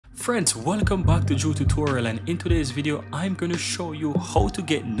Friends, welcome back to Joe Tutorial, and in today's video I'm going to show you how to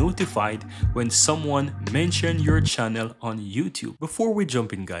get notified when someone mentions your channel on YouTube. Before we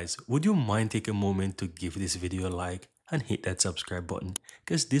jump in guys, would you mind take a moment to give this video a like and hit that subscribe button,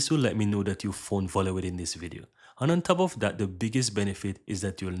 because this will let me know that you found value within this video. And on top of that, the biggest benefit is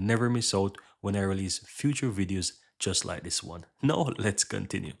that you'll never miss out when I release future videos just like this one. Now let's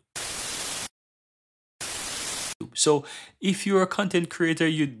continue. So if you're a content creator,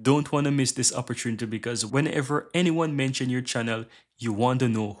 you don't want to miss this opportunity, because whenever anyone mentions your channel, you want to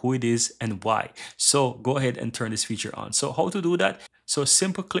know who it is and why. So go ahead and turn this feature on. So how to do that? So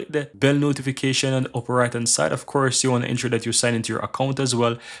simple click the bell notification on the upper right hand side. Of course, you want to ensure that you sign into your account as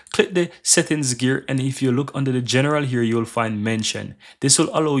well. Click the settings gear, and if you look under the general here, you'll find mention. This will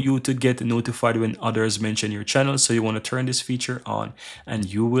allow you to get notified when others mention your channel. So you want to turn this feature on and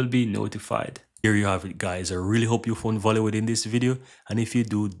you will be notified. Here you have it guys. I really hope you found value within this video, and if you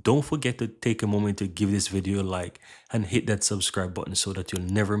do, don't forget to take a moment to give this video a like and hit that subscribe button so that you'll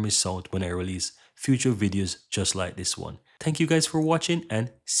never miss out when I release future videos just like this one. Thank you guys for watching,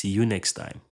 and see you next time.